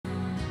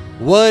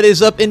What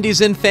is up,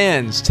 IndieZen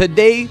fans?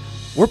 Today,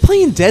 we're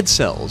playing Dead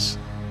Cells.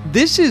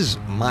 This is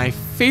my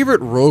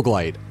favorite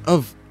roguelite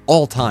of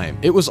all time.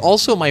 It was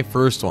also my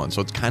first one,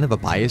 so it's kind of a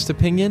biased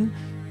opinion,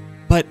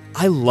 but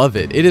I love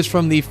it. It is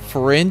from the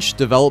French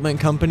development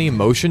company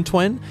Motion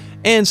Twin,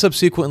 and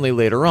subsequently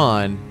later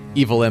on,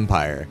 Evil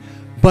Empire.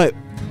 But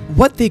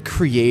what they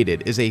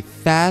created is a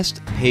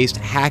fast-paced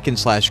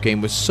hack-and-slash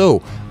game with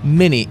so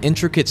many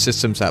intricate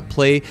systems at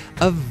play,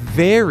 a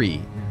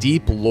very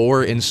deep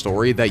lore and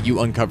story that you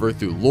uncover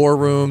through lore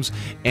rooms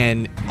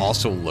and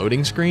also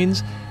loading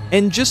screens,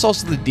 and just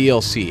also the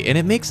DLC, and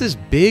it makes this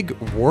big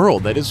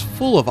world that is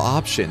full of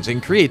options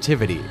and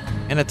creativity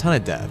and a ton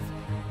of depth.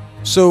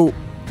 So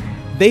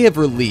they have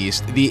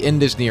released the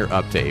End is Near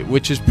update,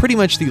 which is pretty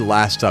much the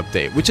last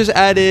update, which has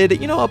added,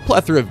 a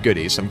plethora of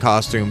goodies, some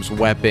costumes,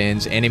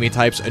 weapons, enemy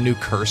types, a new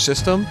curse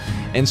system.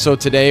 And so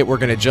today we're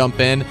going to jump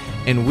in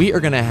and we are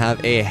going to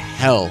have a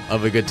hell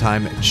of a good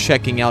time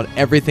checking out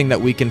everything that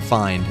we can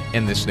find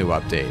in this new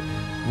update.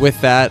 With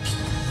that,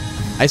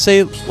 I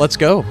say let's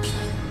go.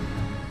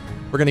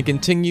 We're going to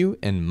continue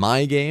in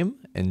my game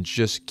and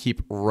just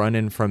keep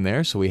running from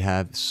there so we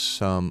have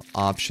some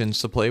options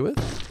to play with.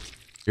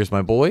 Here's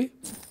my boy.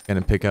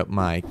 Gonna pick up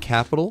my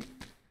capital.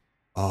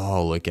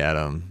 Oh, look at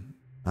him.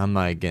 I'm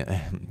not against,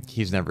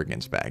 he's never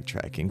against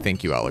backtracking.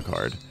 Thank you,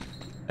 Alucard.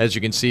 As you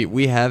can see,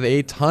 we have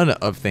a ton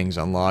of things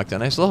unlocked,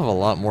 and I still have a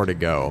lot more to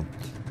go.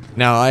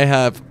 Now, I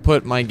have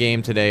put my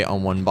game today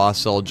on one boss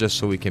cell just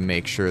so we can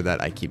make sure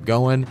that I keep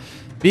going,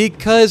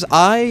 because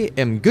I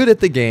am good at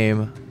the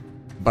game,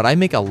 but I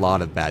make a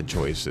lot of bad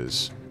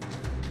choices.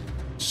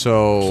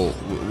 So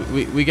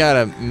we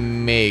gotta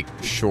make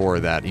sure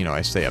that,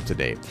 I stay up to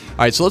date.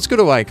 Alright, so let's go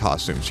to my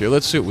costumes here.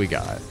 Let's see what we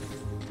got.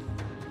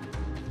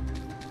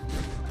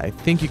 I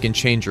think you can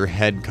change your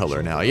head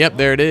color now. Yep,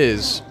 there it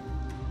is.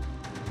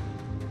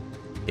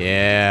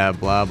 Yeah,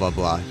 blah, blah,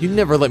 blah. You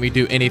never let me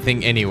do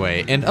anything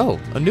anyway. And oh,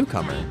 a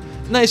newcomer.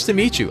 Nice to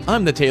meet you.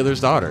 I'm the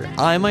tailor's daughter.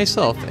 I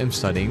myself am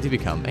studying to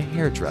become a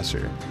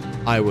hairdresser.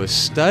 I was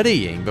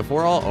studying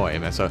before all... Oh, I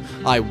messed up.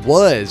 I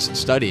was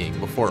studying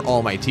before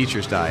all my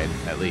teachers died,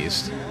 at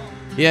least.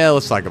 Yeah,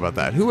 let's talk about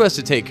that. Who has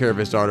to take care of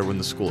his daughter when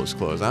the school is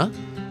closed, huh?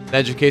 The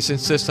education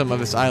system of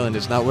this island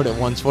is not what it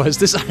once was.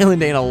 This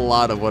island ain't a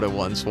lot of what it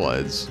once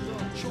was.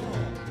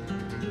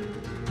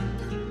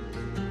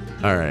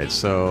 Alright,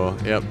 so...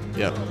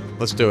 Yep.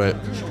 Let's do it.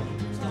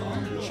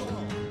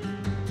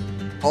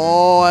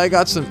 Oh, I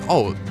got some...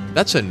 Oh,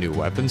 that's a new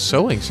weapon.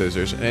 Sewing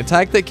scissors. An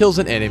attack that kills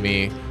an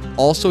enemy...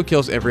 also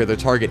kills every other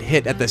target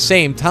hit at the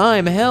same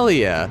time. Hell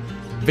yeah.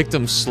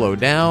 Victims slow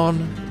down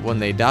when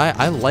they die.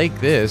 I like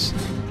this.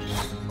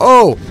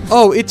 Oh,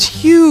 it's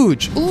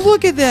huge.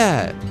 Look at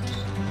that.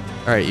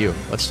 All right, you.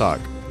 Let's talk.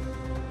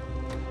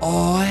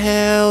 Oh,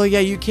 hell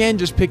yeah. You can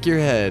just pick your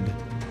head.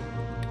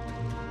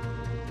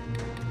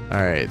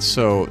 All right,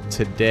 so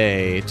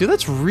today... Dude,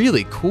 that's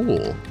really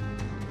cool.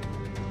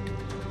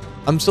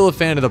 I'm still a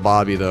fan of the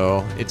Bobby,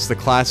 though. It's the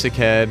classic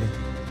head.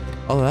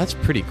 Oh, that's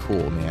pretty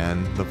cool,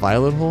 man. The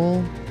violet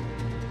hole?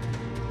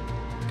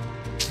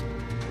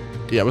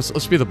 Yeah,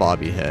 let's be the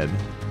Bobby head.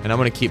 And I'm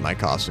going to keep my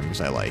costume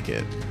because I like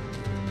it.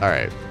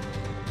 Alright.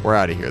 We're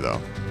out of here, though.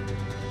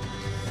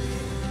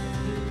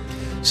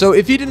 So,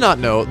 if you did not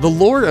know, the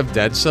lore of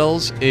Dead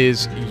Cells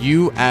is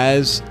you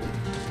as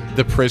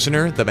the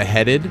prisoner, the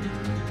beheaded.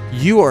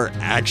 You are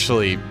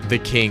actually the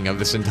king of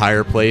this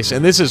entire place,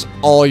 and this is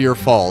all your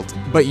fault.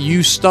 But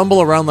you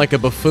stumble around like a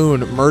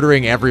buffoon,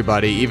 murdering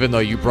everybody, even though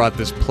you brought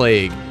this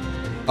plague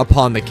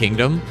upon the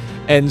kingdom.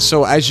 And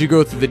so as you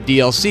go through the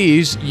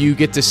DLCs, you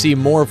get to see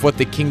more of what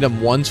the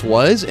kingdom once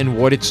was and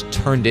what it's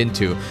turned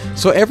into.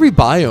 So every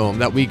biome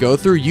that we go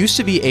through used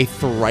to be a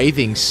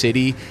thriving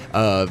city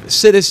of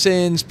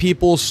citizens,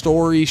 people,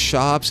 stories,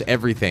 shops,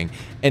 everything.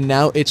 And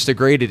now it's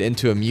degraded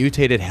into a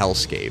mutated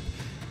hellscape.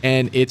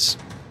 And it's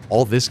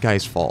all this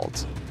guy's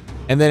fault.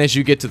 And then as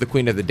you get to the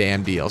Queen of the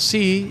Damned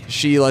DLC,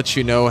 she lets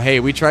you know,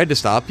 hey, we tried to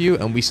stop you,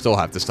 and we still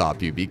have to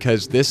stop you,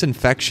 because this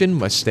infection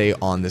must stay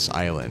on this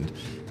island.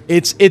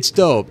 It's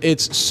dope.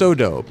 It's so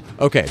dope.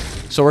 Okay,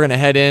 so we're gonna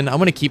head in. I'm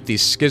gonna keep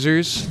these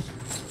skizzers.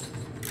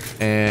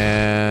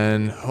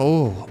 And,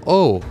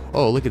 oh,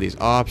 look at these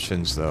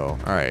options, though.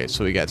 Alright,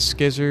 so we got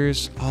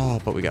skizzers. Oh,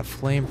 but we got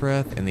flame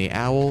breath and the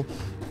owl.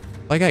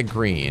 I got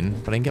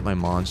green, but I can get my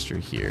monster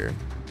here.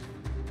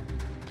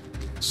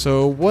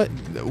 So what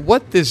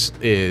this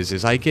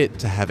is I get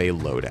to have a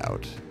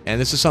loadout.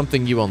 And this is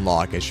something you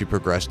unlock as you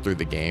progress through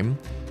the game,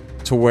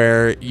 to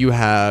where you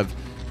have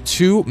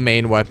 2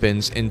 main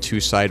weapons and 2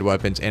 side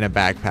weapons and a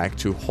backpack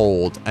to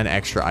hold an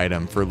extra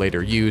item for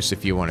later use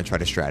if you want to try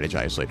to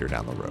strategize later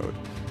down the road.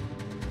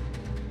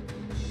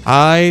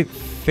 I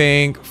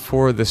think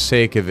for the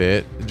sake of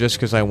it, just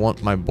because I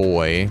want my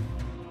boy,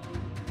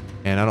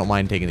 and I don't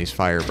mind taking these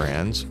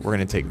firebrands, we're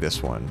going to take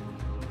this one.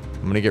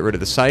 I'm going to get rid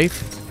of the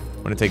scythe.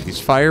 I'm going to take these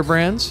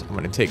firebrands. I'm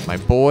going to take my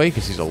boy,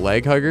 because he's a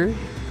leg hugger.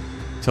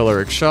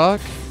 Telluric shock.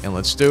 And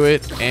let's do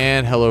it.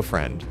 And hello,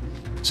 friend.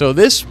 So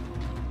this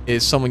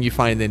is someone you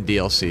find in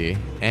DLC,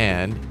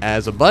 and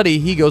as a buddy,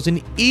 he goes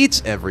and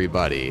eats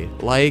everybody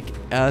like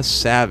a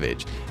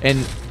savage.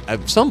 And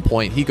at some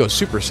point, he goes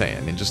Super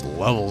Saiyan and just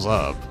levels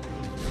up.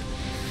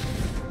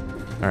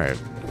 Alright.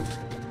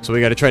 So we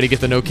gotta try to get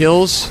the no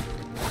kills.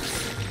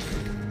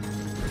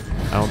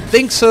 I don't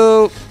think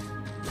so.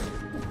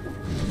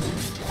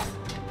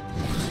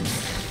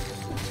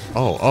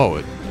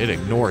 Oh, it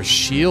ignores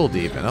shield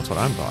even. That's what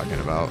I'm talking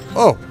about.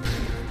 Oh!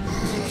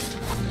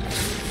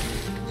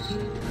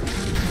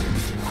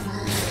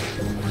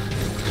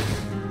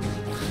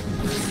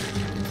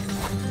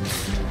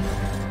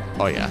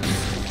 Oh, yeah.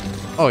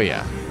 Oh,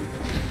 yeah.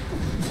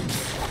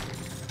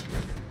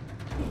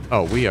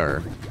 Oh, we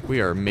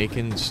are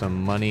making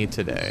some money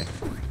today.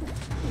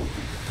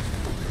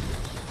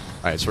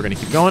 Alright, so we're gonna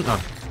keep going.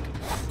 Oh.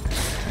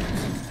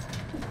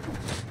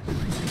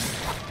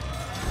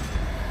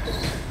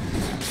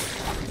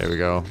 There we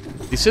go.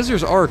 These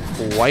scissors are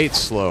quite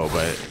slow,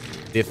 but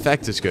the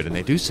effect is good, and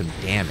they do some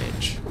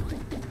damage.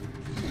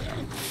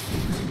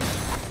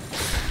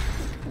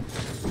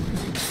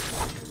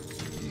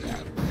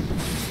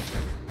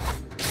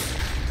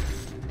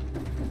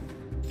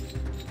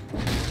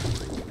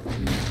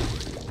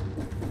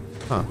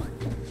 Huh.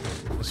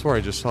 I swear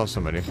I just saw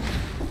somebody.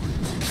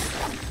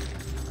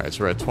 Alright,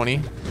 so we're at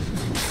 20.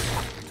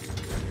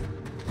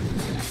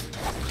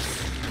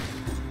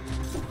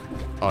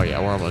 Oh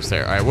yeah, we're almost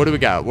there. Alright, what do we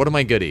got? What are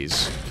my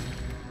goodies?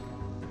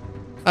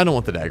 I don't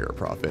want the Dagger of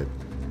Prophet.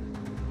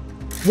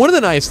 One of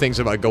the nice things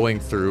about going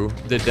through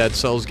the Dead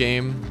Cells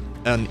game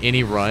on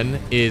any run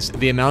is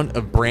the amount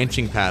of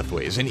branching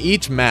pathways, and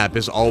each map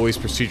is always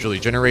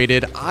procedurally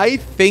generated. I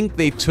think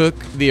they took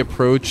the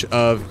approach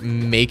of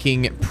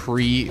making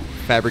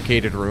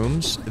prefabricated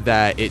rooms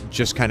that it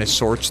just kind of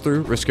sorts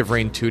through. Risk of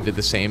Rain 2 did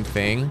the same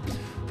thing.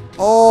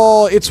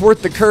 Oh, it's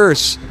worth the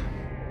curse.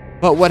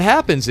 But what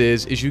happens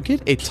is you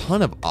get a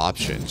ton of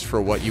options for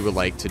what you would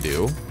like to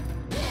do.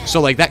 So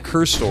like that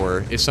curse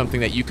store is something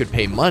that you could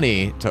pay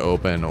money to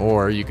open,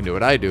 or you can do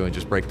what I do and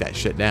just break that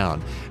shit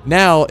down.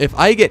 Now, if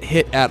I get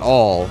hit at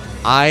all,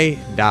 I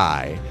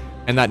die.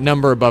 And that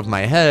number above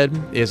my head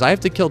is I have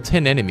to kill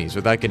 10 enemies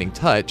without getting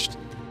touched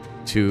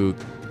to,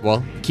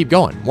 well, keep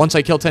going. Once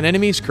I kill 10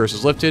 enemies, curse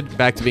is lifted,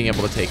 back to being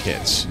able to take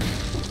hits.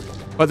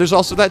 But there's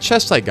also that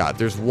chest I got.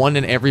 There's one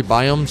in every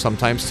biome,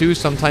 sometimes 2,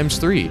 sometimes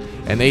 3.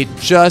 And they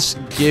just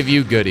give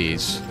you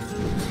goodies.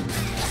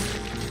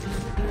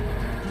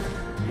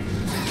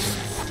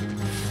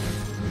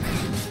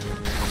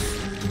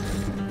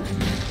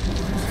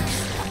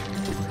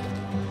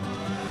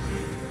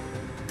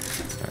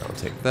 Alright, I'll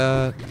take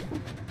that.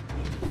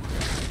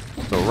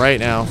 So right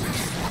now,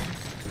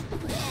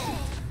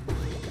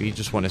 we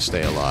just want to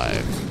stay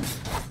alive.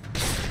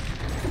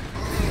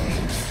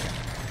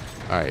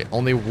 Alright,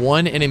 only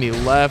one enemy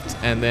left,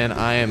 and then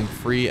I am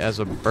free as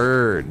a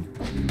bird.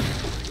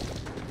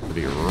 It'll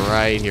be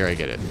right here, I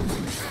get it.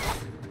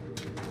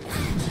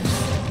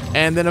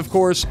 And then, of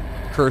course,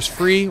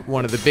 curse-free.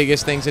 One of the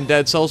biggest things in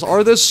Dead Cells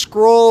are the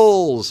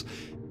scrolls.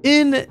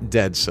 In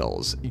Dead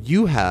Cells,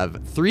 you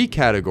have 3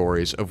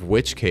 categories of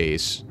which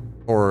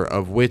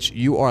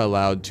you are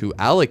allowed to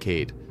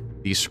allocate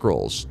these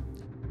scrolls.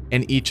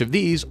 And each of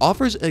these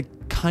offers a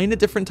kind of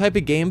different type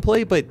of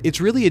gameplay, but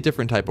it's really a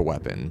different type of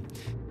weapon.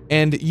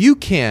 And you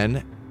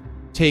can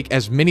take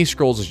as many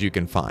scrolls as you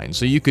can find.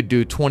 So you could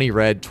do 20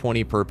 red,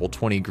 20 purple,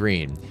 20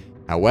 green.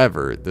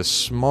 However, the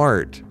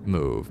smart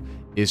move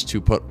is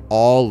to put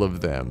all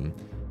of them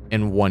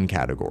in one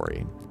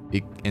category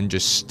and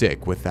just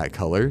stick with that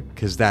color,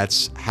 because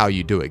that's how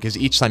you do it. Because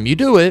each time you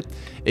do it,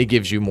 it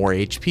gives you more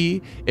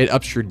HP, it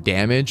ups your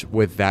damage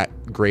with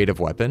that grade of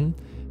weapon,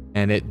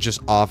 and it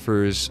just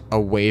offers a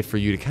way for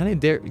you to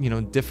kind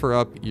of differ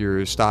up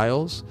your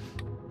styles.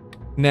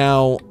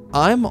 Now,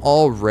 I'm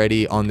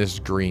already on this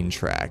green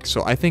track,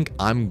 so I think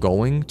I'm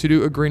going to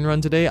do a green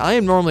run today. I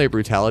am normally a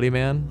brutality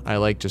man. I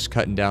like just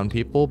cutting down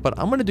people, but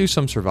I'm going to do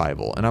some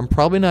survival, and I'm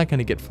probably not going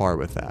to get far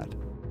with that.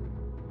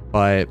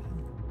 But,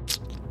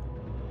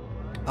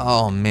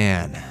 oh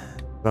man,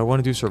 do I want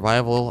to do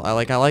survival? I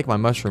like my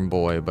mushroom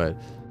boy, but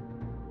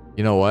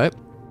you know what?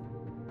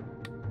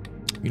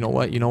 You know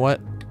what?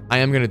 I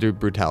am going to do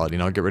brutality,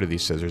 and I'll get rid of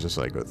these scissors as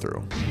I go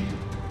through.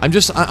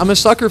 I'm a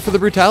sucker for the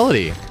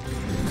brutality.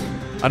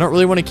 I don't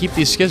really want to keep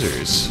these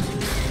scissors.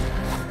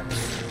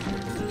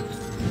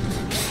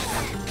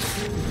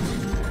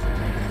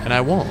 And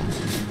I won't.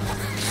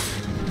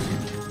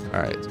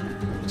 Alright.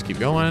 Let's keep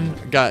going.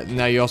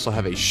 Now you also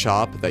have a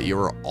shop that you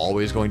are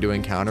always going to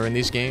encounter in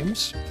these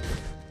games.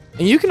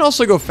 And you can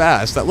also go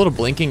fast. That little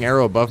blinking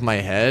arrow above my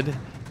head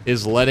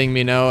is letting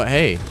me know,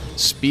 hey,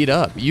 speed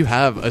up. You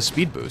have a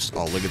speed boost.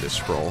 Oh, look at this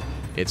scroll.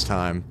 It's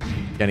time.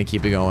 Gonna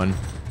keep it going.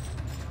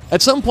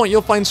 At some point,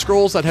 you'll find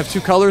scrolls that have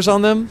 2 colors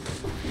on them.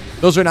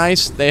 Those are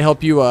nice. They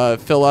help you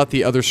fill out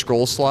the other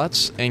scroll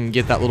slots and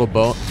get that little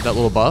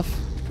buff.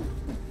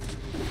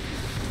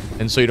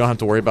 And so you don't have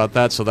to worry about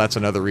that. So that's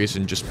another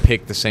reason. Just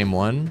pick the same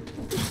one.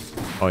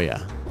 Oh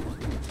yeah.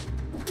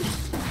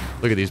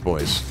 Look at these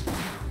boys.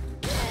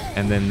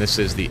 And then this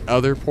is the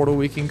other portal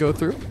we can go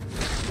through.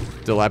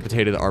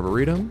 Dilapidated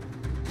Arboretum.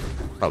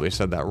 Probably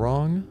said that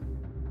wrong.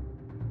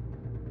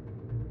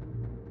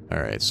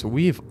 Alright, so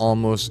we've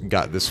almost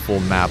got this full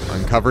map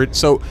uncovered.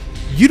 So,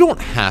 you don't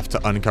have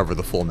to uncover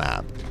the full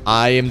map.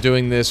 I am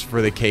doing this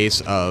for the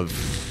case of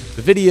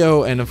the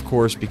video, and of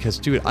course, because,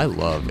 dude, I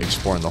love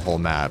exploring the whole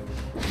map.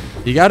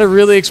 You gotta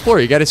really explore.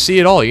 You gotta see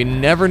it all. You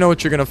never know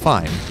what you're gonna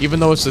find. Even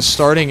though it's the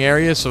starting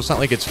area, so it's not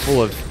like it's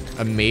full of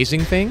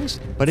amazing things,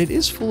 but it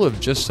is full of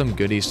just some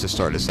goodies to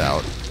start us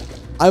out.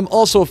 I'm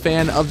also a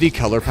fan of the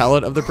color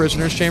palette of the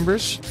Prisoner's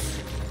Chambers.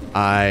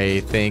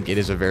 I think it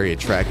is a very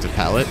attractive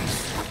palette.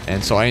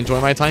 And so I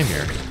enjoy my time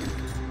here.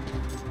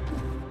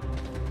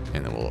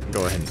 And then we'll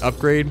go ahead and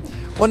upgrade.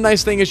 One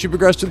nice thing as you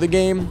progress through the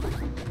game,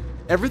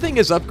 everything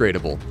is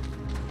upgradable.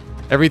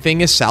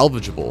 Everything is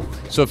salvageable.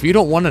 So if you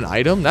don't want an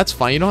item, that's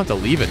fine. You don't have to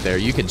leave it there.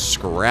 You can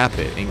scrap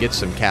it and get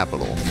some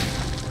capital.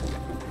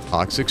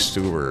 Toxic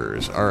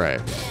sewers.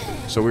 Alright.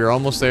 So we're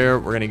almost there.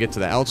 We're going to get to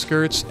the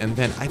outskirts. And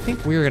then I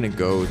think we're going to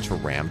go to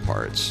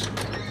ramparts.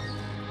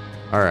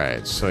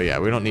 Alright. So yeah,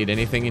 we don't need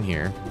anything in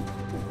here.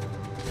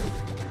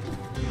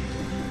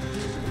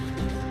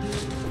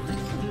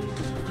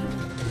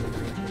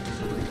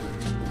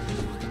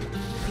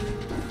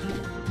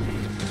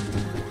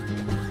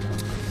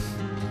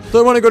 So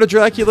I want to go to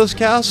Dracula's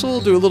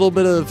castle, do a little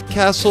bit of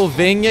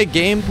Castlevania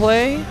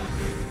gameplay.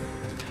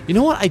 You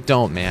know what? I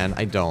don't, man.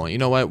 I don't. You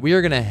know what? We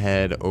are going to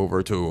head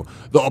over to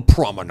the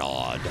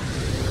Promenade.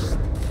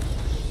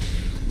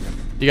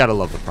 You got to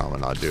love the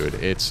Promenade, dude.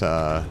 It's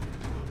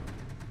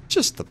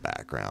just the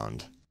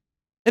background.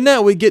 And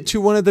now we get to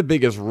one of the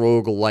biggest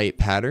roguelite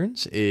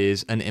patterns,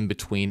 is an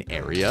in-between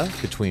area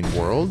between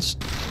worlds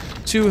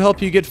to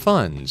help you get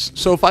funds.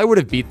 So if I would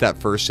have beat that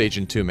first stage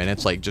in 2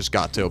 minutes, like just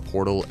got to a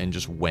portal and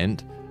just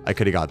went, I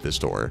could have got this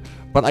door.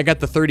 But I got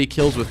the 30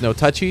 kills with no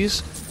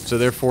touchies, so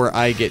therefore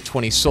I get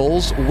 20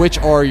 souls, which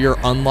are your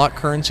unlock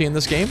currency in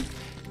this game.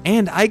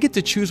 And I get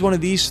to choose one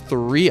of these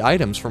 3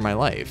 items for my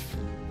life.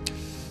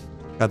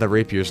 God, the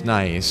rapier's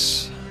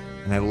nice,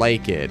 and I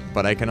like it,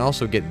 but I can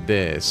also get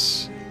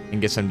this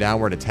and get some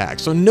downward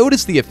attacks. So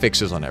notice the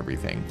affixes on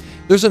everything.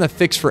 There's an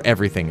affix for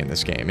everything in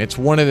this game. It's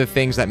one of the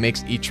things that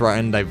makes each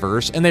run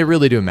diverse, and they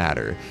really do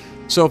matter.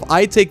 So if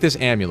I take this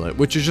amulet,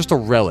 which is just a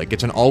relic,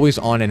 it's an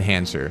always-on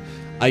enhancer,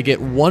 I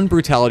get 1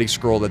 brutality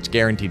scroll that's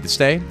guaranteed to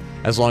stay,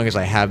 as long as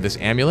I have this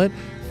amulet,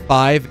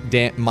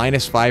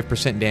 minus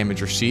 5%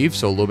 damage received,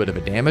 so a little bit of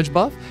a damage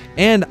buff,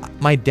 and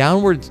my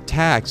downward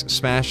attacks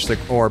smash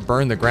or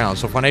burn the ground.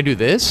 So if when I do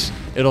this,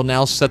 it'll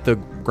now set the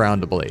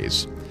ground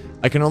ablaze.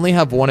 I can only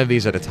have 1 of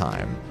these at a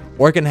time,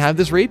 or I can have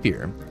this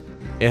rapier.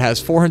 It has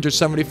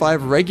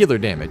 475 regular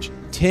damage,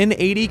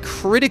 1080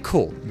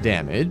 critical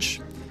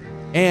damage,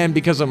 and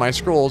because of my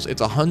scrolls,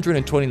 it's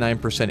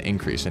 129%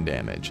 increase in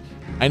damage.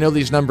 I know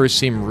these numbers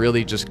seem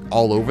really just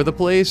all over the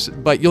place,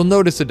 but you'll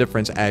notice the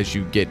difference as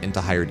you get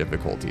into higher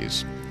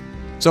difficulties.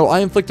 So I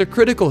inflict a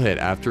critical hit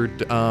after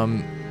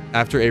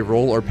a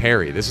roll or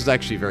parry. This is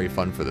actually very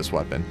fun for this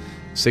weapon.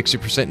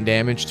 60%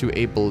 damage to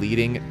a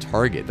bleeding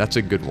target. That's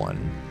a good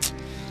one.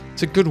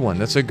 It's a good one.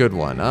 That's a good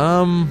one.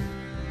 I'm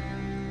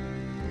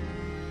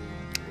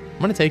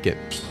gonna take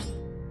it.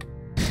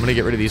 I'm gonna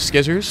get rid of these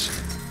skizzers.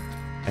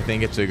 I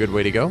think it's a good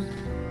way to go.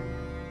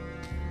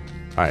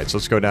 Alright, so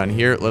let's go down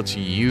here. Let's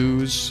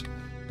use...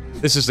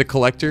 This is the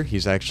Collector.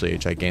 He's actually a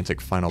gigantic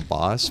final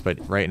boss, but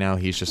right now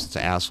he's just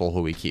an asshole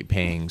who we keep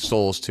paying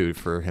souls to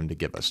for him to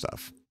give us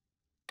stuff.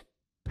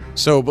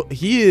 So,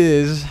 he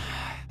is...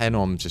 I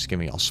know I'm just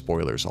giving y'all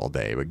spoilers all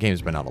day, but the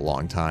game's been out a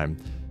long time.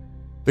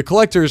 The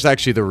Collector is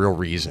actually the real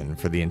reason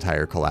for the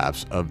entire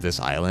collapse of this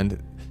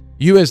island.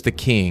 You as the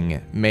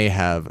king may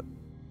have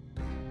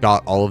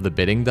got all of the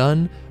bidding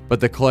done,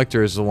 but the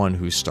Collector is the one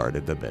who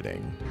started the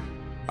bidding.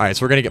 Alright,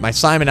 so we're going to get my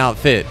Simon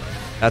outfit.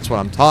 That's what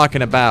I'm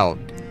talking about.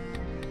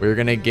 We're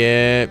going to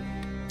get...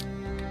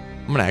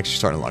 I'm going to actually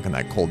start unlocking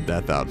that Cold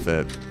Death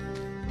outfit.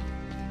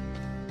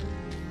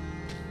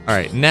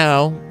 Alright,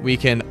 now we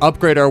can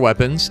upgrade our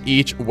weapons.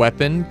 Each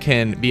weapon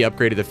can be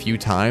upgraded a few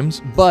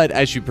times, but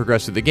as you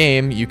progress through the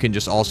game, you can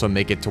just also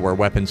make it to where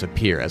weapons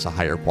appear as a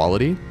higher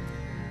quality.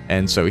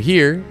 And so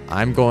here,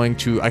 I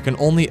can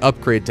only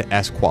upgrade to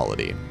S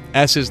quality.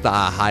 S is the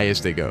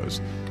highest it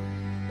goes.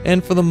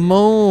 And for the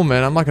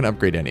moment, I'm not going to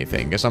upgrade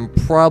anything, because I'm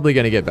probably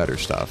going to get better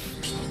stuff.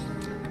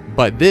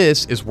 But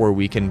this is where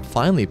we can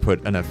finally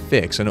put an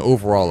affix, an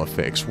overall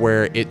affix,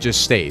 where it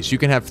just stays. You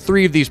can have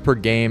 3 of these per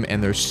game,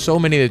 and there's so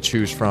many to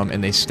choose from,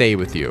 and they stay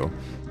with you.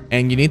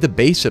 And you need to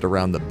base it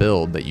around the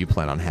build that you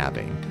plan on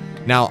having.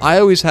 Now, I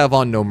always have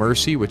on No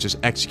Mercy, which is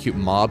execute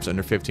mobs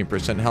under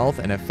 15% health,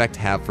 and effect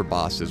have for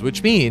bosses,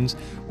 which means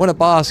when a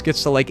boss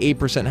gets to like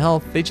 8%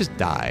 health, they just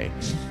die.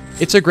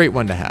 It's a great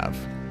one to have.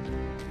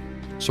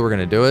 So we're going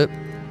to do it.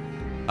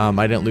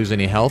 I didn't lose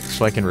any health,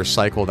 so I can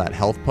recycle that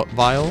health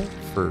vial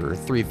for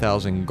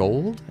 3,000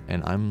 gold,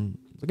 and I'm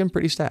looking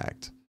pretty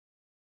stacked.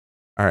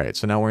 Alright,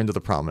 so now we're into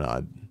the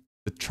Promenade.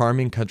 The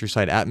charming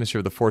countryside atmosphere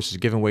of the forest is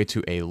given way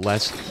to a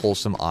less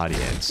wholesome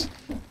audience.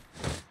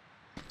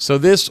 So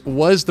this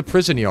was the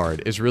prison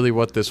yard, is really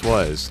what this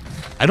was.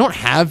 I don't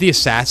have the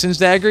assassin's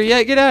dagger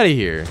yet. Get out of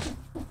here.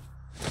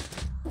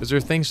 Is there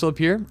a thing still up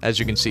here? As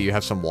you can see, you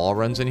have some wall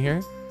runs in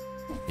here.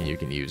 And you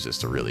can use this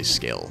to really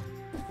scale.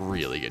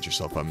 Really get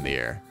yourself up in the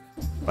air.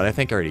 But I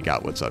think I already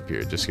got what's up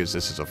here, just because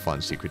this is a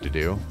fun secret to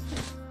do.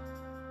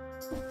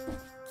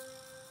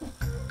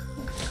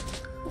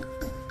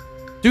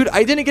 Dude,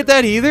 I didn't get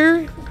that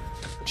either?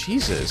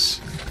 Jesus.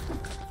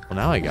 Well,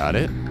 now I got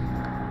it.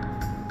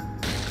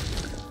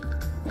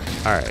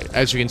 Alright,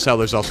 as you can tell,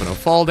 there's also no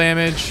fall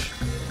damage.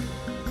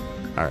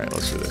 Alright,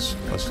 let's do this.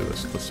 Let's do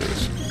this. Let's do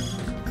this.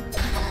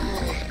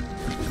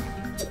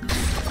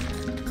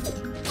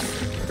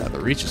 God, the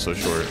reach is so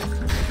short.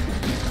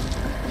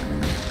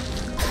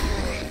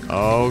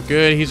 Oh,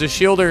 good. He's a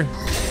shielder.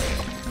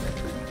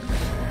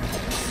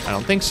 I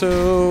don't think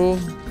so.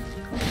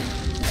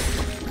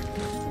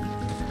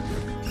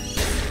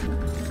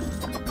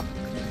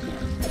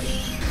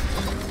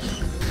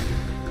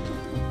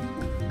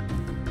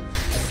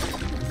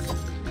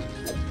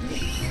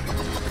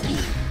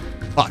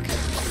 Fuck.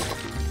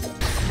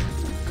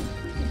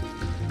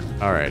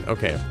 Alright,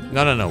 okay.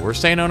 No. We're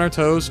staying on our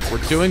toes. We're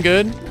doing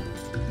good.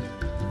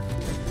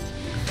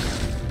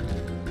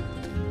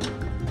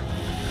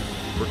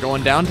 We're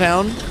going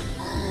downtown.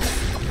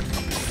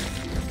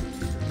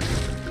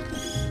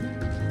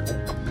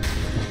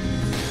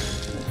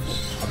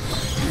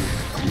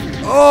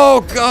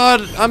 Oh,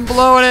 God. I'm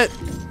blowing it.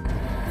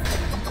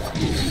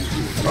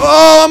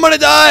 Oh, I'm gonna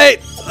die.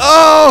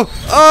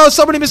 Oh,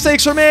 so many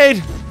mistakes were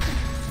made.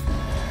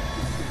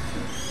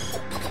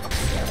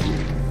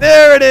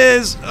 There it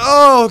is!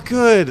 Oh,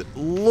 good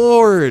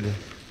Lord.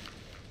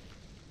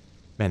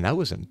 Man, that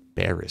was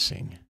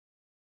embarrassing.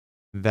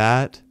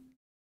 That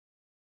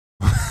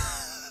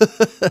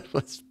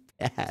was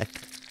bad.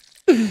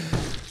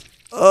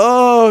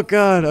 Oh,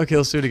 God. Okay,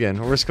 let's do it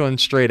again. We're just going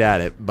straight at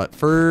it. But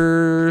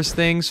first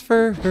things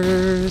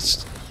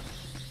first.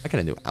 I got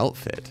a new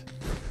outfit.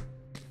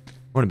 I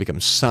want to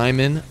become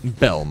Simon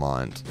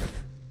Belmont.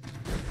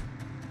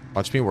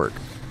 Watch me work.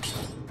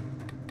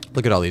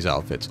 Look at all these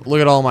outfits.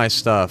 Look at all my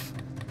stuff.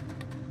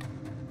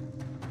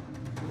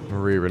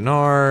 Marie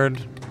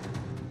Renard.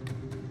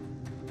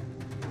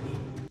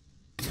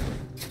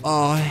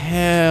 Oh,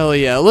 hell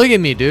yeah. Look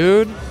at me,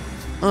 dude.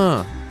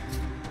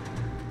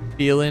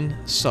 Feeling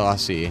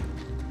saucy.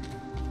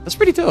 That's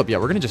pretty dope. Yeah,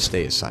 we're going to just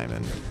stay as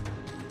Simon.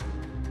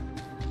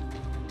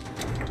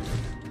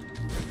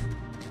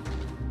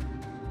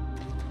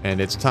 And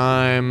it's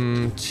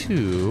time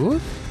to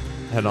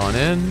head on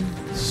in.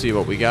 See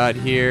what we got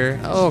here.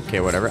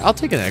 Okay, whatever. I'll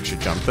take an extra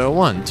jump, though.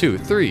 1, 2,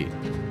 3.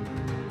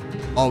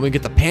 Oh, we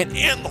get the pant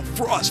and the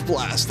frost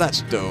blast.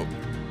 That's dope.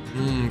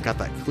 Got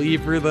that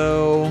cleaver,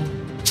 though.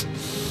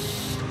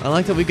 I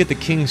like that we get the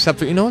king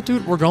scepter. You know what,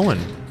 dude? We're going.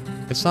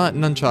 It's not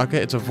nunchaka.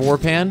 It's a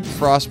vorpan,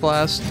 frost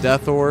blast,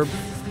 death orb,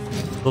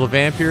 little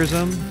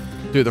vampirism.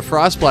 Dude, the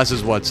frost blast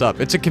is what's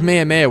up. It's a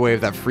Kamehameha wave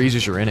that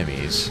freezes your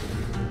enemies.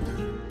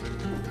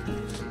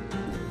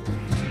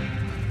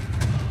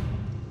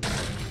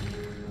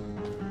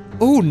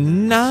 Oh,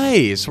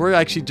 nice. We're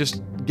actually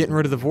just getting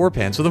rid of the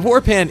Vorpan. So the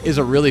Vorpan is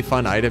a really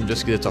fun item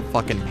just because it's a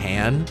fucking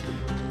pan.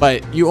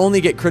 But you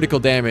only get critical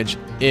damage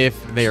if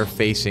they are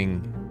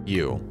facing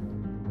you.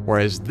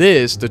 Whereas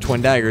this, the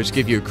Twin Daggers,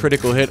 give you a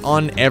critical hit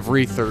on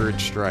every third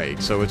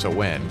strike. So it's a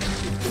win.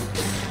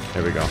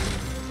 There we go.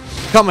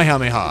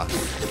 Kamehameha.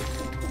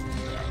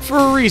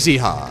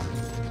 Freezy-ha.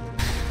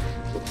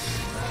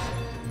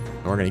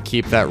 We're going to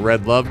keep that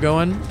red love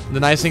going. The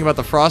nice thing about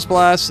the Frost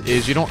Blast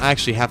is you don't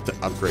actually have to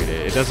upgrade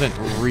it. It doesn't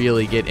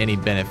really get any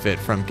benefit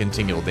from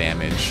continual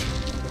damage.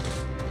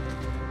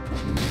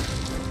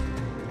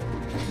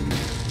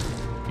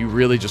 You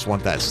really just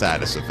want that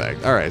status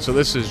effect. Alright, so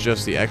this is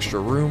just the extra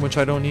room, which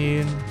I don't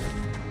need.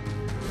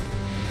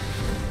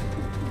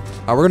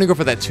 We're going to go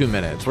for that 2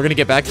 minutes. We're going to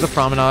get back to the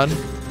promenade.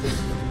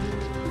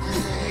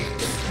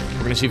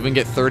 We're going to see if we can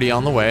get 30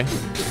 on the way.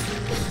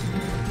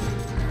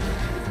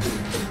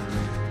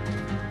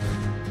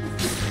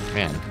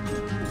 Man,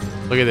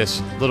 look at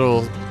this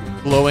little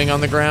glowing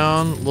on the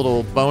ground,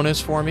 little bonus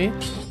for me. All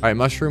right,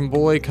 Mushroom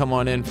Boy, come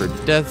on in for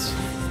deaths,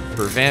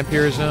 for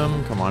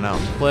vampirism. Come on out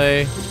and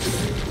play.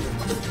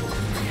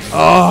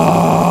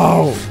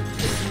 Oh,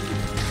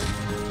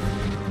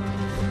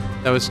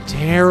 that was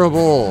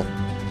terrible.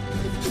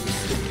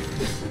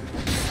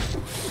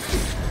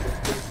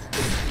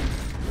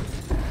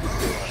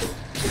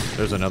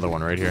 There's another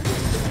one right here.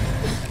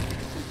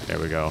 There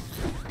we go.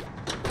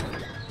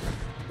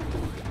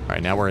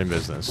 Alright, now we're in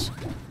business.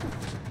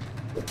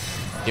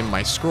 Give me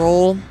my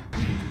scroll.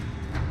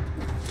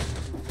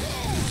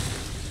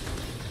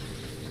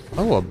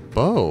 Oh, a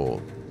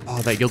bow.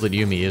 Oh, that Gilded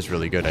Yumi is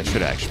really good. I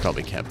should have actually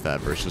probably kept that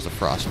versus the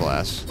Frost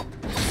Blast.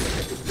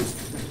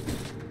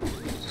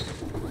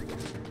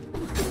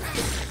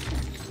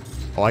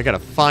 Oh, I gotta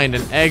find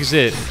an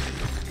exit.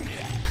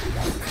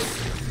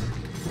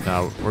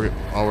 No, we're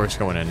just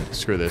going in.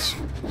 Screw this.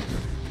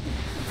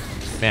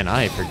 Man,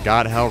 I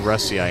forgot how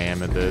rusty I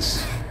am at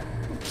this.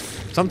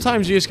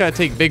 Sometimes you just gotta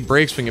take big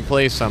breaks when you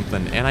play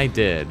something, and I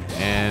did.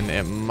 And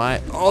it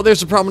might... Oh,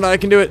 there's a promenade, I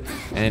can do it!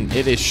 And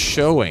it is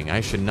showing.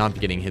 I should not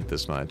be getting hit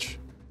this much.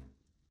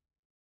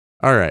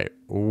 Alright,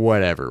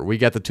 whatever. We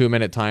got the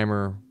 2-minute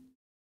timer.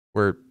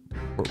 We're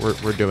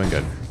doing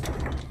good.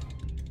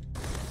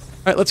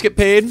 Alright, let's get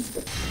paid.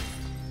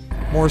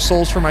 More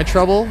souls for my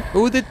trouble.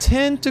 Ooh, the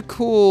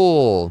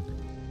tentacle!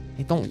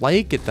 I don't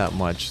like it that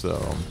much,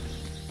 though.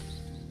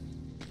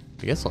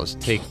 I guess I'll just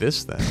take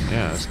this then.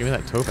 Yeah, just give me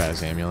that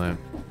topaz amulet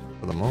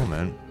for the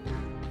moment.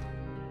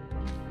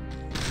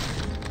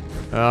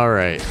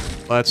 Alright,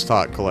 let's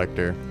talk,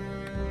 collector.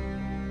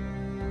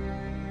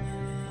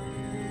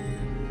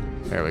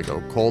 There we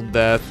go. Cold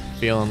death,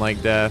 feeling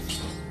like death.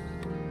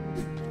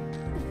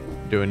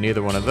 Doing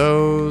neither one of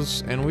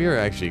those, and we are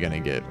actually gonna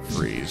get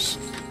freeze.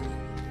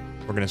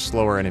 We're gonna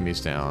slow our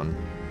enemies down.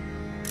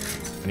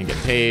 And get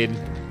paid.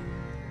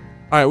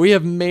 Alright, we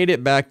have made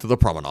it back to the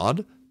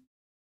promenade.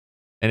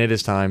 And it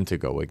is time to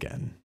go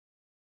again.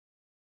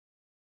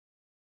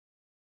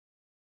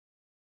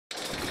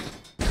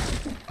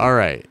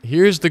 Alright,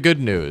 here's the good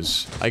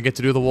news. I get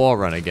to do the wall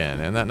run again.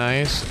 Isn't that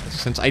nice?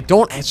 Since I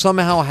don't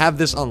somehow have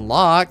this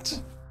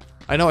unlocked.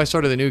 I know I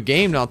started a new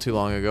game not too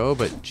long ago,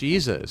 but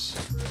Jesus.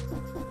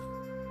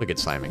 Look at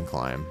Simon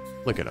climb.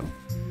 Look at him.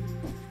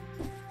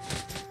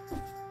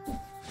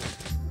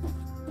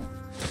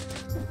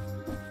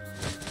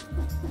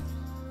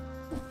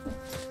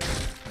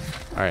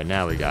 Alright,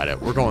 now we got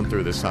it. We're going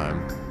through this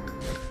time.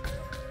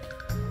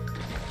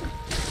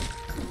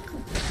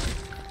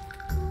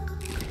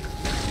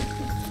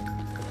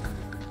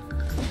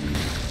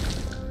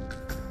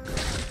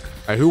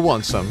 Alright, who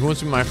wants some? Who wants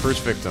to be my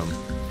first victim?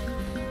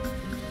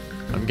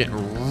 I'm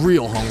getting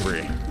real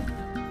hungry.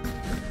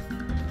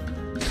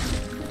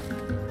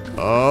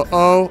 Oh,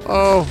 oh,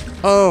 oh,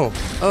 oh,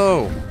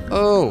 oh,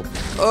 oh,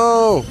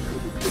 oh.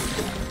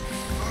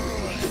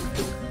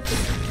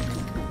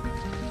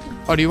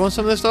 Oh, do you want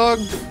some of this, dog?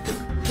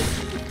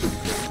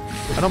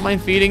 I don't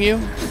mind feeding you.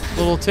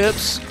 Little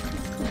tips.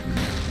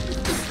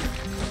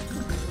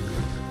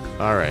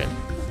 Alright.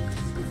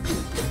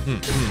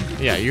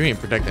 Yeah, you ain't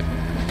protecting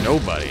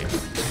nobody.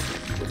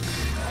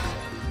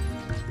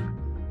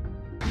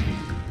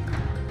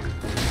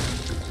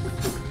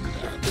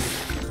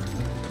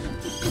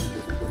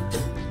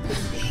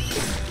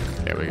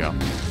 There we go.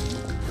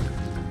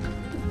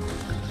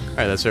 Alright,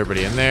 that's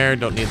everybody in there.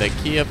 Don't need that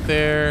key up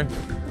there.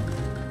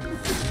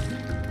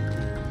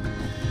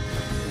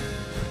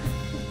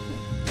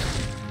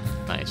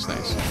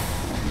 Nice.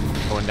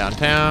 Going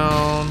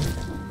downtown.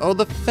 Oh,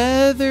 the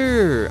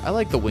feather! I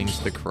like the wings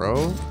of the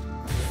crow.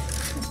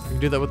 You can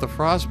do that with the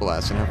frost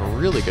blast and have a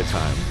really good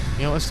time.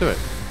 You know, let's do it.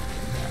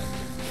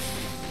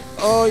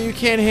 Oh, you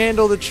can't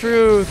handle the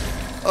truth.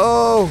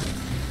 Oh.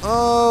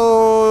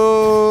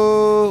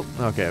 Oh.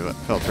 Okay, that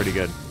felt pretty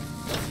good.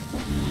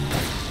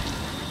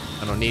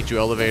 I don't need you,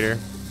 elevator.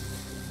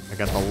 I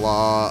got the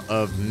law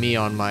of me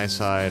on my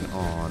side.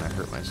 Oh, and I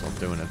hurt myself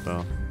doing it,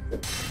 though.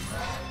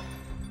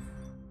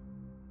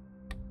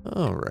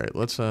 Alright,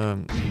 let's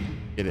get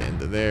it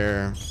into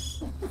there.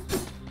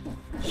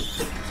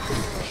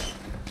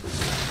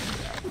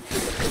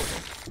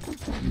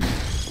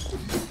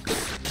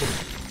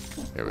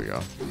 There we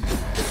go.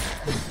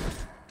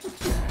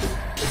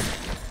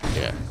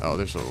 Yeah. Oh,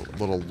 there's a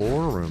little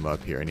lore room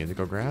up here. I need to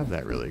go grab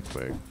that really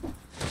quick.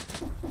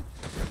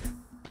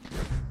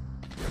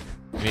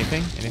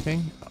 Anything?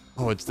 Anything?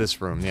 Oh, it's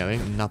this room. Yeah, there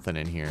ain't nothing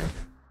in here.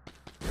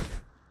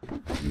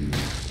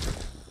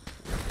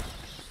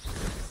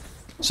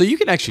 So you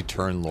can actually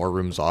turn lore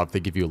rooms off. They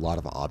give you a lot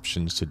of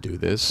options to do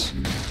this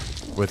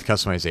with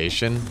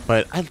customization,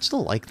 but I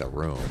still like the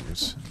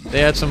rooms.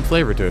 They add some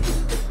flavor to it.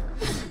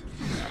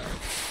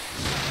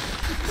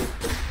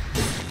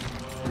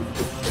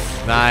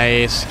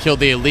 Nice. Killed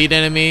the elite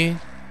enemy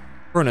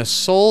for an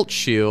assault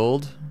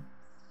shield.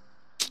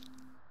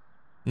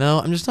 No,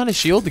 I'm just not a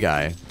shield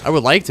guy. I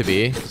would like to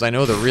be, because I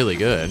know they're really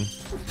good.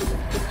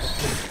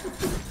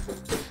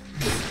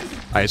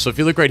 Alright, so if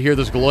you look right here,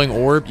 there's a glowing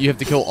orb. You have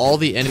to kill all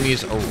the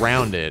enemies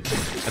around it,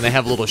 and they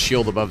have a little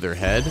shield above their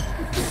head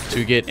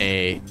to get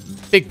a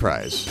big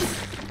prize.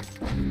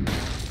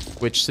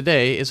 Which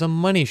today is a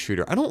money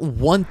shooter. I don't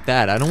want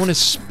that. I don't want to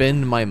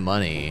spend my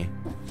money.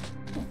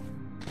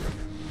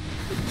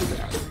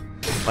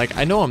 Like,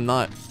 I know I'm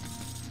not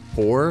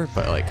poor,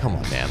 but like, come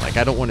on, man. Like,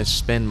 I don't want to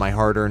spend my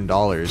hard-earned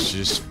dollars to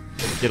just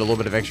get a little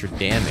bit of extra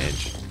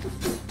damage.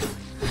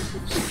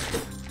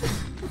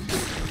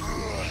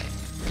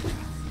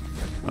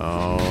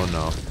 Oh,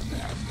 no.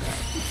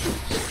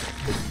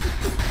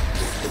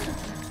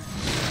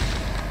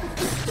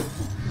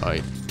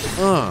 Alright.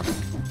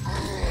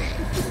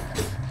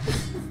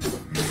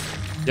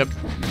 Yep.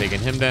 Taking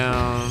him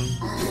down.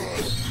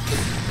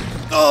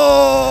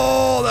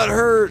 Oh, that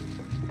hurt.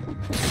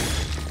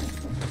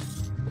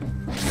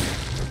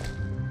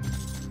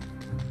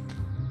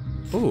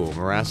 Ooh,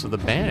 Morass of the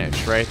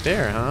Banished right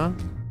there, huh?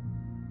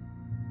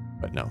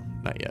 But no,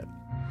 not yet.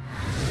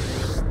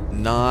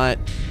 Not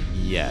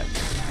yet.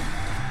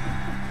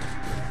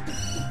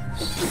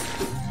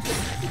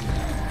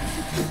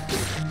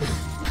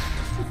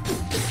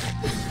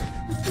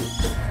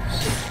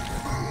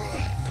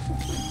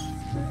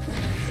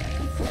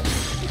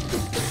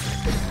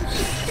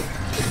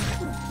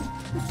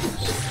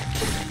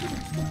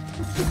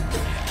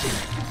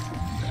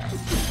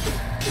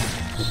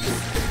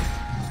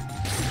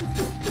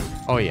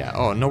 Oh, yeah.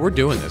 Oh, no, we're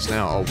doing this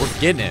now. Oh, we're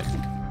getting it.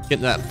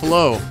 Getting that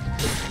flow.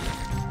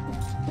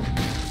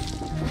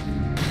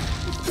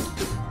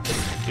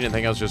 You didn't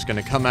think I was just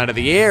going to come out of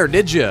the air,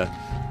 did you?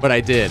 But I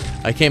did.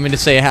 I came in to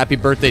say a happy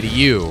birthday to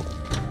you.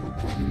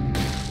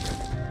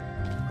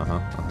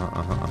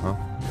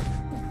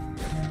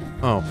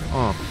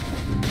 Oh.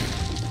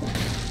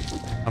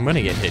 I'm going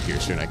to get hit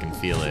here soon. I can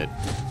feel it.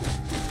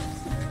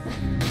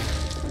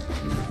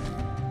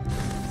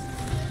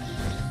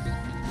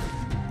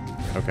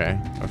 Okay.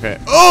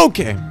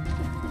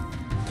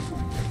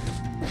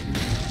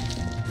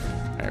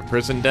 Alright,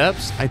 prison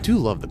depths. I do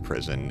love the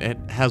prison. It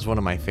has one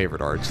of my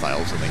favorite art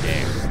styles in the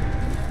game.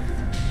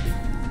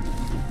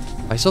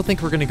 I still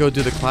think we're gonna go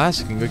do the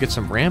classic and go get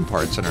some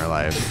ramparts in our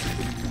life.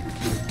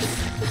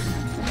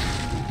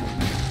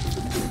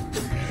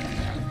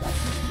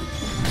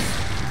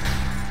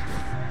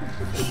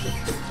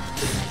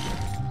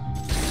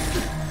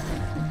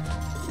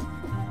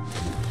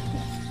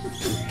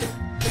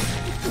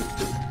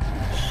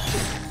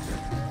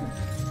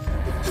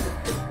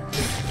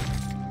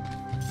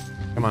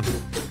 Come on.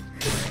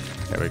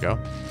 There we go.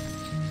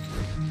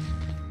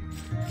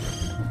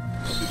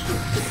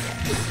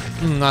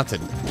 Not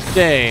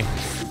today.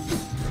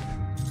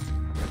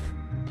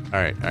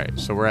 Alright.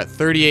 So we're at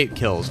 38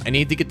 kills. I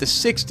need to get to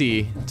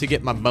 60 to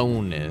get my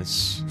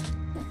bonus.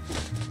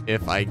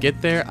 If I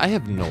get there, I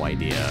have no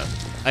idea.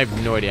 I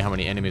have no idea how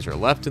many enemies are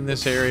left in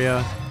this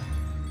area.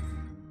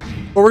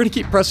 But we're going to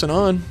keep pressing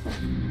on.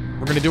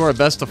 We're going to do our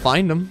best to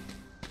find them.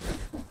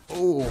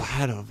 Oh,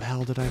 how the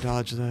hell did I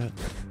dodge that?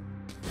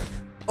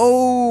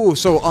 Oh,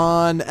 so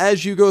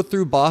as you go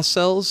through boss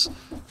cells,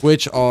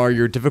 which are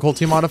your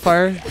difficulty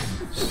modifier.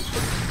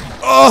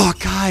 Oh,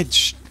 God,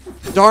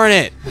 darn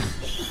it.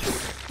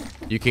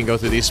 You can go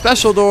through these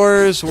special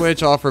doors,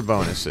 which offer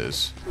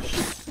bonuses.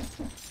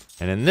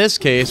 And in this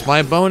case,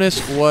 my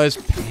bonus was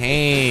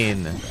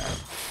pain.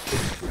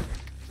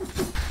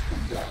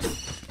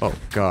 Oh,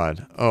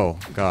 God. Oh,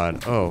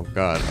 God. Oh,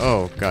 God.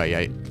 Oh, God.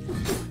 Yeah.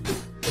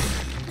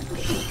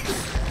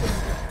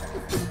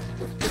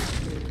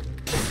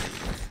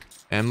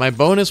 And my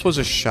bonus was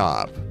a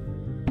shop.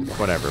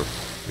 Whatever.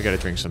 We gotta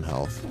drink some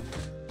health.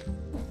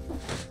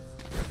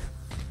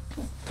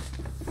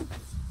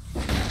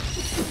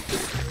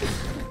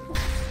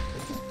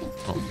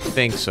 I don't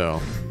think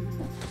so.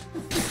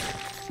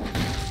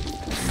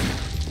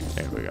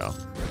 There we go.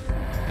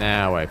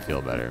 Now I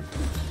feel better.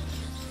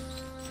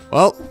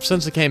 Well,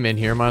 since I came in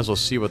here, might as well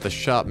see what the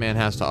shop man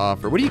has to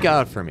offer. What do you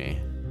got for me?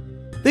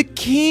 The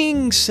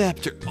King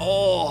Scepter.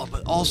 Oh,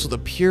 but also the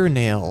Pure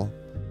Nail.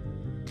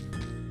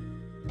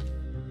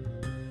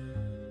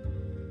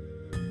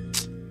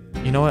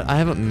 You know what? I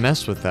haven't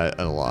messed with that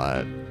a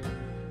lot.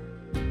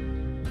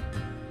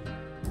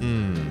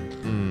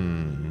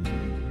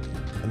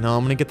 No,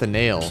 I'm gonna get the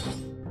nail.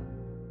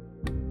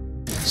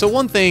 So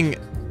one thing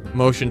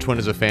Motion Twin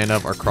is a fan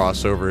of are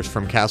crossovers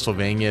from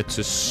Castlevania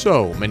to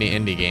so many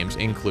indie games,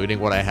 including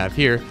what I have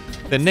here,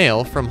 the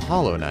nail from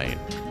Hollow Knight.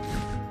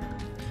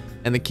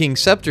 And the King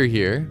Scepter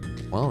here,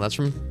 well, that's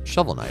from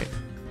Shovel Knight.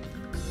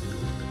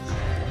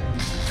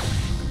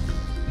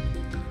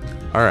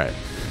 Alright.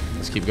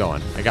 Let's keep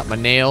going. I got my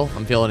nail.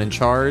 I'm feeling in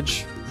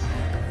charge.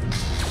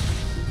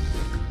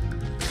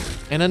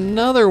 And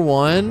another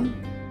one.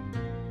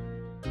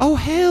 Oh,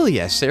 hell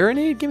yeah.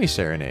 Serenade? Give me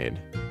Serenade.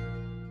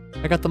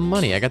 I got the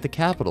money. I got the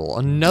capital.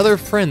 Another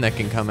friend that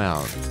can come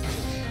out.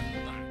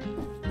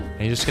 And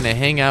he's just going to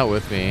hang out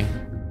with me.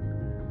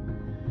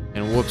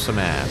 And whoop some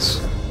ass.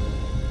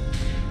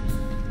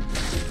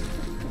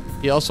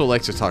 He also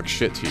likes to talk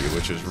shit to you,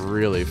 which is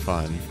really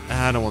fun.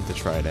 I don't want the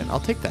trident.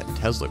 I'll take that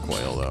Tesla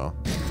coil, though.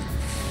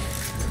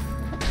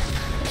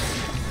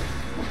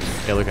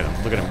 Yeah, look at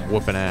him. Look at him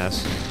whooping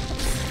ass.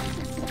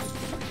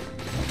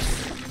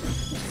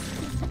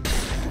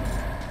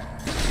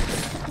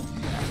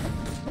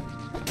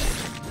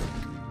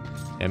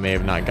 I may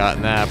have not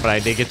gotten that, but I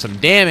did get some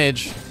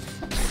damage.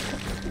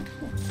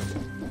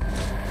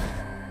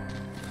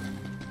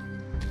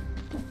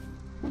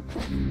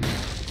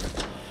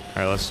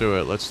 Alright, let's do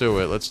it. Let's do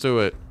it. Let's do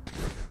it.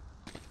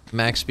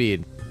 Max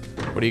speed.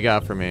 What do you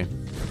got for me?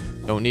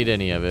 Don't need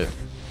any of it.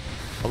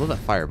 Although that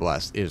fire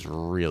blast is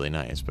really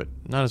nice, but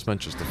not as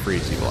much as the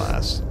freezy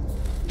blast.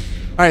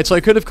 Alright, so I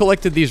could have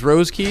collected these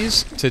rose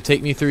keys to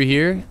take me through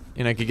here,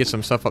 and I could get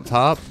some stuff up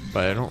top,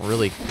 but I don't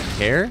really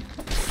care.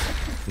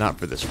 Not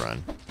for this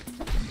run.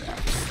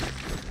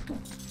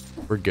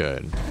 We're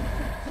good.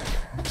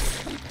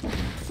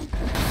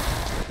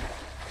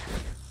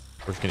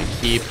 We're just gonna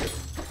keep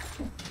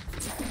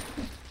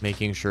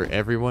making sure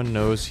everyone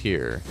knows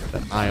here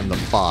that I am the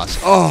boss.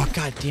 Oh,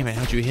 god damn it,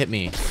 how'd you hit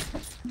me?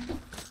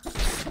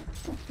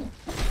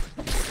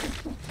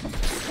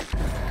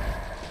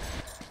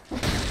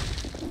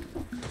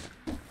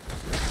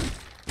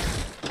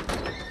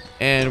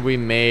 And we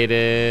made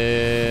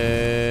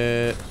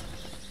it.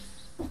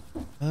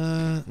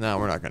 No,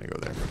 we're not gonna go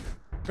there.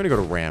 We're gonna go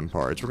to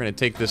ramparts. We're gonna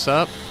take this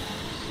up.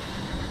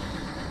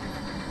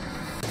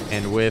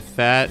 And with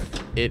that,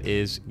 it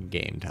is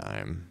game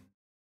time.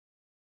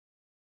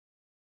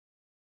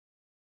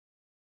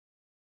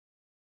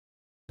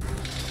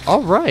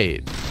 All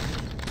right.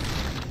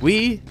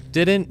 We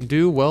didn't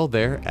do well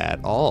there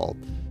at all.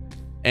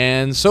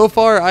 And so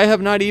far, I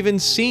have not even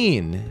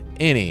seen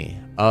any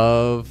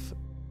of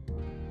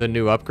the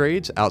new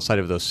upgrades outside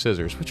of those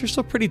scissors, which are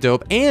still pretty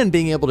dope, and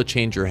being able to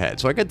change your head.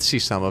 So I got to see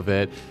some of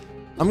it.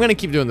 I'm going to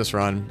keep doing this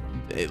run.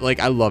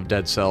 I love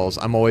Dead Cells.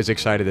 I'm always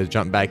excited to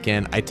jump back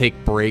in. I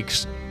take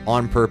breaks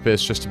on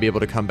purpose just to be able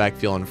to come back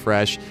feeling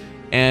fresh.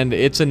 And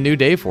it's a new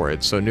day for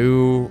it. So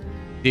new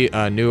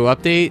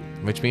update,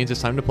 which means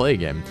it's time to play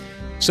again.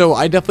 So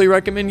I definitely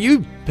recommend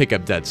you pick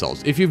up Dead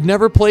Cells. If you've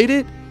never played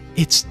it,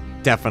 it's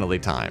definitely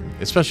time,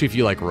 especially if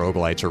you like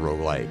roguelites or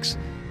roguelikes.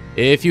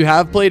 If you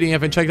have played and you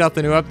haven't checked out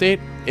the new update,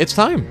 it's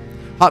time.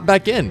 Hop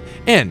back in.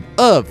 And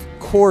of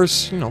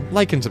course,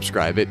 like and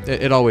subscribe.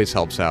 It always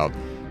helps out.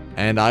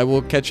 And I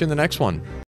will catch you in the next one.